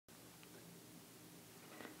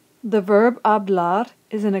The verb hablar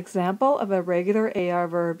is an example of a regular AR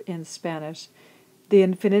verb in Spanish. The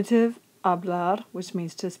infinitive hablar, which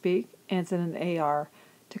means to speak, ends in an AR.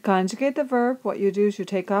 To conjugate the verb, what you do is you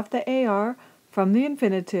take off the AR from the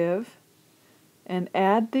infinitive and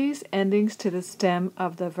add these endings to the stem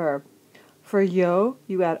of the verb. For yo,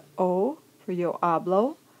 you add o for yo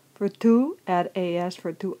hablo. For tú, add as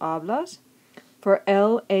for tú hablas. For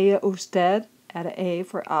él, ella, usted, add a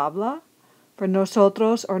for habla. For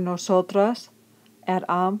nosotros or nosotras, add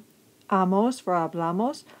amos for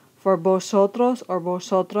hablamos. For vosotros or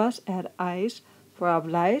vosotras, add ais for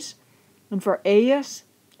habláis. And for ellas,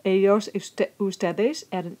 ellos, ustedes,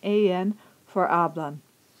 add an an for hablan.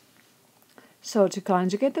 So to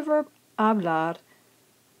conjugate the verb hablar,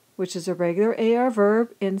 which is a regular AR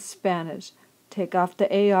verb in Spanish, take off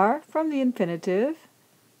the AR from the infinitive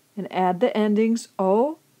and add the endings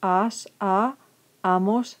o, as, a,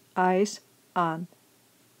 amos, ais, an.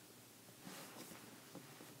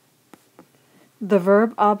 The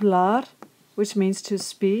verb hablar, which means to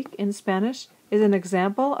speak in Spanish, is an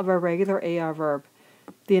example of a regular AR verb.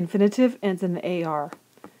 The infinitive ends in AR.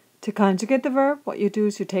 To conjugate the verb, what you do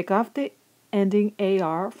is you take off the ending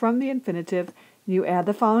AR from the infinitive and you add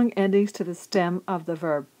the following endings to the stem of the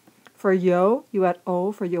verb. For yo, you add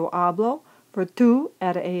o for yo hablo. For tú,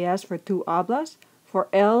 add as for tú hablas. For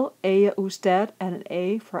él, ella, usted, add an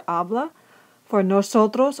a for habla. For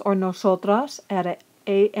nosotros or nosotras, add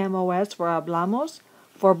amos for hablamos.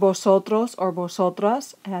 For vosotros or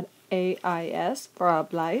vosotras, add ais for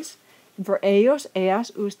habláis. And for ellos,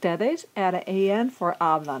 ellas, ustedes, add an for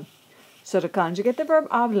hablan. So to conjugate the verb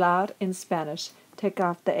hablar in Spanish, take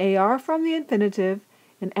off the AR from the infinitive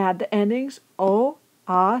and add the endings o,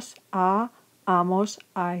 as, a, amos,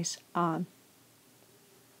 ais, an.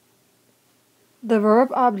 The verb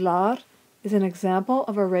hablar is an example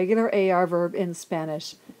of a regular AR verb in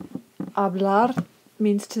Spanish. Hablar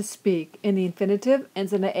means to speak, and the infinitive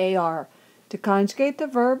ends in an AR. To conjugate the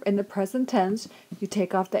verb in the present tense, you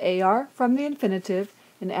take off the AR from the infinitive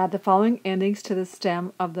and add the following endings to the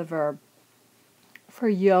stem of the verb. For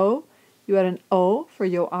yo, you add an o for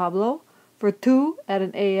yo hablo. For tú, add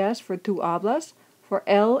an as for tú hablas. For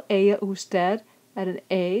él, ella, usted, add an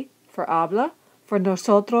a for habla. For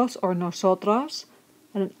nosotros or nosotras,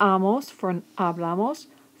 add an amos for hablamos.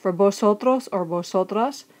 For vosotros or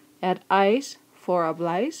vosotras, add ais for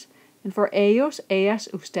habláis. And for ellos, ellas,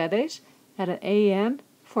 ustedes, add an an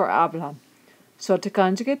for hablan. So to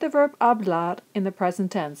conjugate the verb hablar in the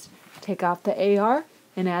present tense, take off the AR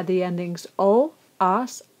and add the endings o,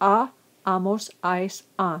 as, a, amos, ais,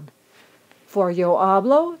 an. For yo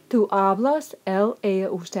hablo, tú hablas, él,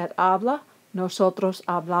 ella, usted habla, nosotros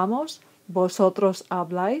hablamos, vosotros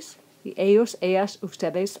habláis, y ellos, ellas,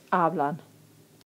 ustedes hablan.